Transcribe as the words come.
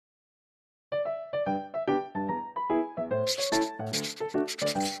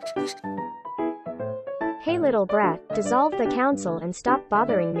Hey little brat, dissolve the council and stop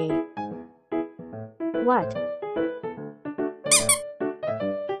bothering me. What?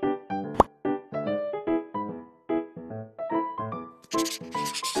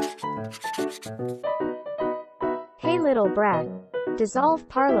 Hey little brat, dissolve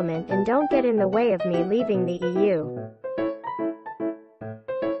parliament and don't get in the way of me leaving the EU.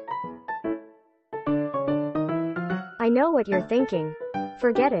 I know what you're thinking.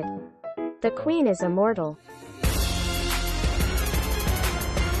 Forget it. The Queen is immortal.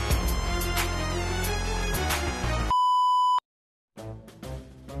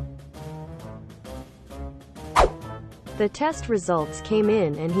 The test results came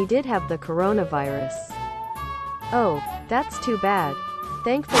in and he did have the coronavirus. Oh, that's too bad.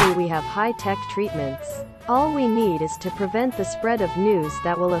 Thankfully we have high-tech treatments. All we need is to prevent the spread of news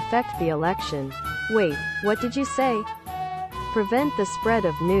that will affect the election. Wait, what did you say? Prevent the spread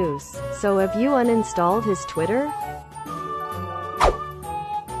of news. So have you uninstalled his Twitter?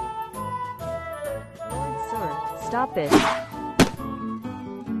 Lord Sir, stop it.